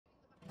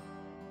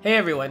Hey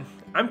everyone,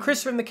 I'm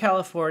Chris from the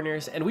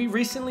Californiers, and we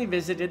recently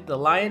visited the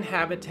Lion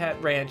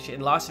Habitat Ranch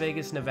in Las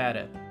Vegas,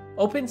 Nevada.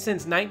 Open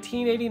since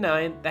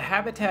 1989, the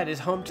Habitat is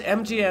home to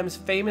MGM's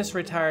famous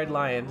retired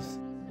lions,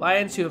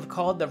 lions who have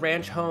called the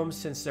ranch home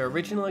since their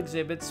original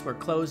exhibits were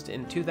closed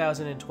in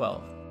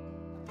 2012.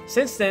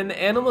 Since then, the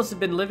animals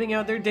have been living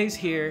out their days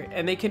here,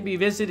 and they can be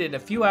visited a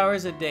few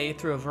hours a day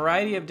through a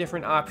variety of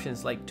different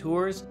options like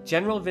tours,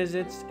 general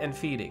visits, and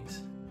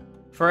feedings.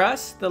 For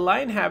us, the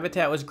Lion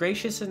Habitat was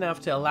gracious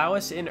enough to allow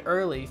us in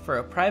early for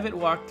a private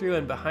walkthrough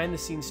and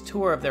behind-the-scenes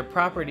tour of their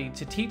property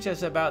to teach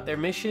us about their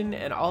mission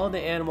and all of the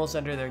animals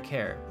under their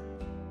care.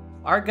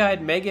 Our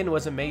guide Megan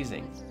was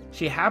amazing.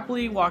 She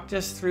happily walked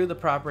us through the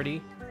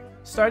property,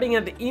 starting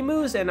at the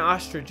emus and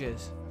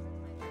ostriches.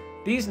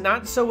 These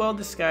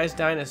not-so-well-disguised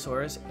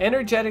dinosaurs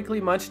energetically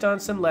munched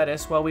on some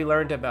lettuce while we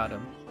learned about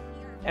them.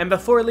 And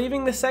before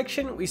leaving the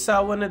section, we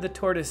saw one of the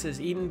tortoises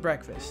eating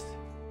breakfast.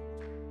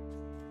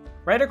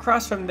 Right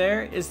across from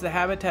there is the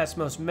Habitat's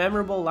most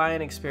memorable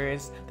lion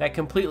experience that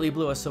completely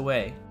blew us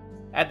away.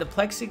 At the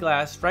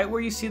plexiglass, right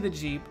where you see the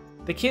Jeep,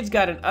 the kids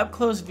got an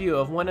up-close view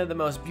of one of the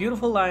most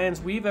beautiful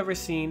lions we've ever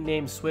seen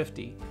named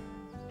Swifty,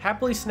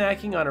 happily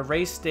snacking on a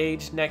raised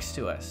stage next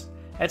to us.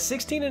 At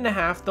 16 and a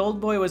half, the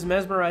old boy was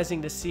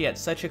mesmerizing to see at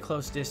such a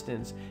close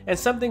distance, and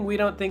something we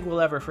don't think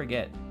we'll ever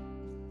forget.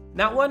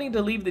 Not wanting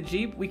to leave the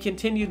Jeep, we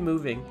continued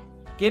moving,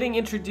 getting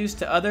introduced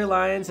to other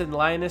lions and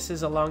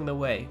lionesses along the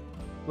way,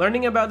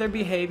 learning about their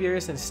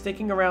behaviors and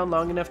sticking around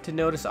long enough to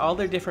notice all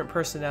their different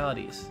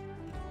personalities.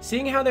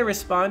 Seeing how they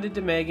responded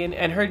to Megan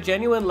and her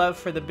genuine love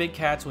for the big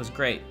cats was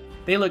great.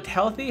 They looked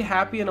healthy,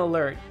 happy, and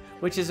alert,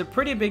 which is a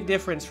pretty big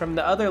difference from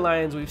the other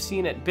lions we've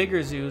seen at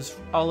bigger zoos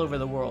all over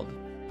the world.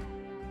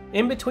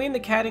 In between the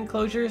cat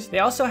enclosures, they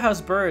also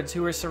house birds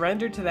who were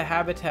surrendered to the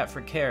Habitat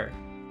for care.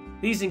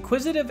 These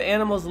inquisitive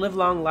animals live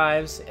long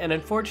lives and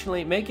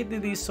unfortunately make it to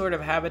these sort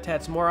of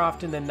habitats more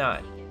often than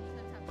not.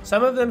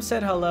 Some of them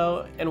said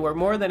hello and were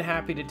more than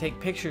happy to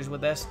take pictures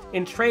with us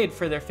in trade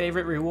for their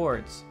favorite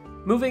rewards.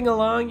 Moving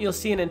along, you'll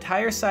see an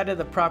entire side of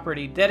the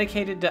property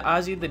dedicated to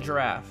Ozzy the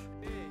giraffe.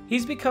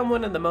 He's become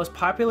one of the most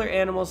popular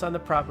animals on the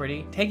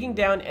property, taking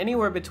down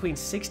anywhere between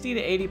 60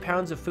 to 80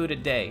 pounds of food a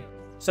day.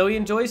 So he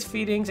enjoys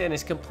feedings and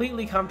is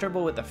completely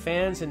comfortable with the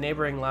fans and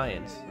neighboring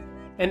lions.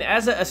 And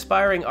as an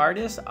aspiring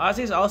artist,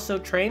 Ozzy's also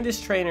trained his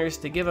trainers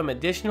to give him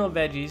additional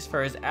veggies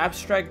for his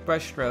abstract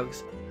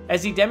brushstrokes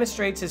as he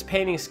demonstrates his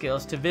painting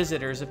skills to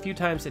visitors a few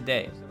times a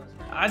day.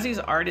 Ozzy's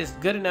art is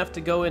good enough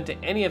to go into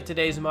any of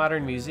today's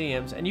modern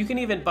museums, and you can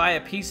even buy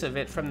a piece of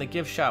it from the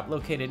gift shop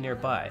located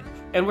nearby.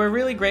 And we're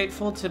really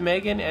grateful to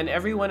Megan and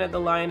everyone at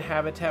the Lion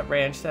Habitat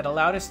Ranch that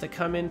allowed us to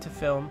come in to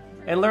film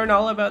and learn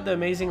all about the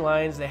amazing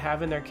lions they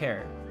have in their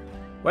care.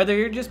 Whether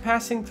you're just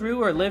passing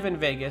through or live in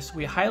Vegas,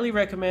 we highly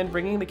recommend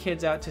bringing the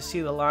kids out to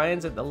see the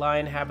lions at the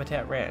Lion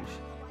Habitat Ranch.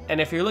 And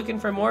if you're looking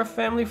for more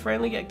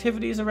family-friendly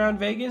activities around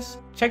Vegas,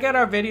 check out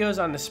our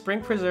videos on the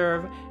Spring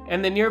Preserve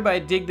and the nearby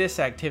Dig This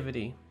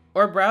activity,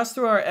 or browse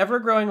through our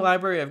ever-growing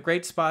library of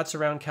great spots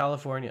around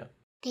California.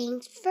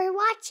 Thanks for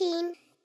watching.